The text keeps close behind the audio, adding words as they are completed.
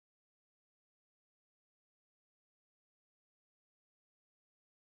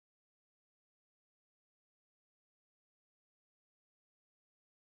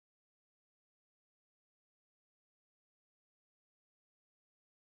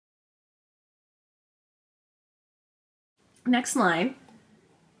Next line.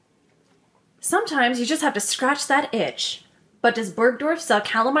 Sometimes you just have to scratch that itch. But does Bergdorf sell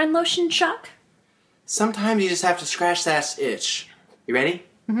calamine lotion, Chuck? Sometimes you just have to scratch that itch. You ready?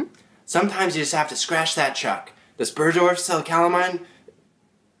 Mm-hmm. Sometimes you just have to scratch that Chuck. Does Bergdorf sell calamine?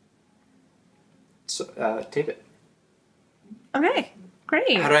 So, tape it. Okay,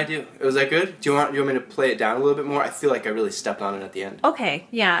 great. How did I do? Was that good? Do you want me to play it down a little bit more? I feel like I really stepped on it at the end. Okay,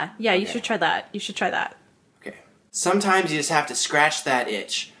 yeah, Okay. you should try that. Okay. Sometimes you just have to scratch that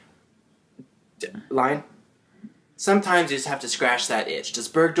itch. Line? Sometimes you just have to scratch that itch. Does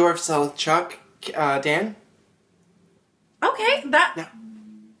Bergdorf sell Chuck, Dan? Okay, that... No.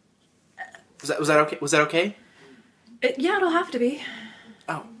 Was that okay? Was that okay? Yeah, it'll have to be.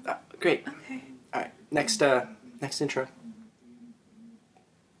 Oh, great. Okay. Alright, next intro.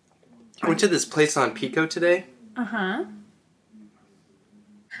 I went to this place on Pico today. Uh-huh.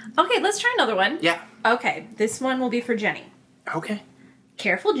 Okay, let's try another one. Yeah. Okay, this one will be for Jenny. Okay.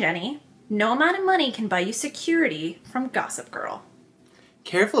 Careful, Jenny. No amount of money can buy you security from Gossip Girl.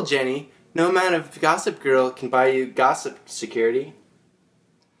 Careful, Jenny. No amount of Gossip Girl can buy you gossip security.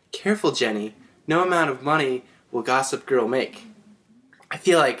 Careful, Jenny. No amount of money will Gossip Girl make. I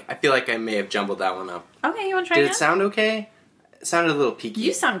feel like I may have jumbled that one up. Okay, you want to try Did again? it sound okay? It sounded a little peaky.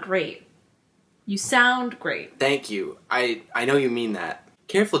 You sound great. You sound great. Thank you. I know you mean that.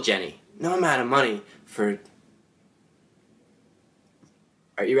 Careful, Jenny. No amount of money for...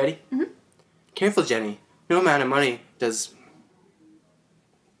 Are you ready? Mm-hmm. Careful, Jenny. No amount of money does...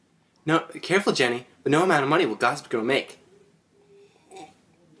 No, careful, Jenny. But no amount of money will Gossip Girl make.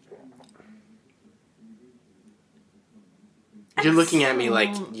 You're looking at me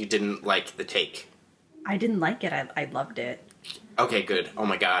like you didn't like the take. I didn't like it. I loved it. Okay, good. Oh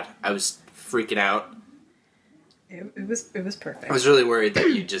my god. I was freaking out. It was perfect. I was really worried that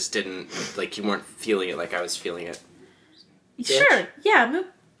you just didn't, like, you weren't feeling it like I was feeling it. Sure. Yeah. Move.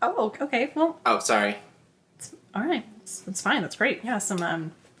 Oh, okay. Well. Oh, sorry. All right. It's fine. That's great. Yeah.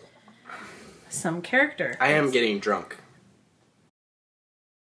 Some character. I am getting drunk.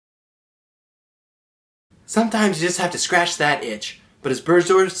 Sometimes you just have to scratch that itch. But does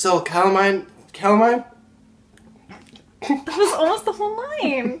Bergdorf sell calamine? Calamine? That was almost the whole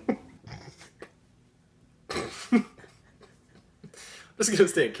line. I'm just gonna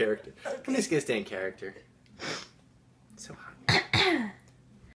stay in character. I'm just gonna stay in character. So hot.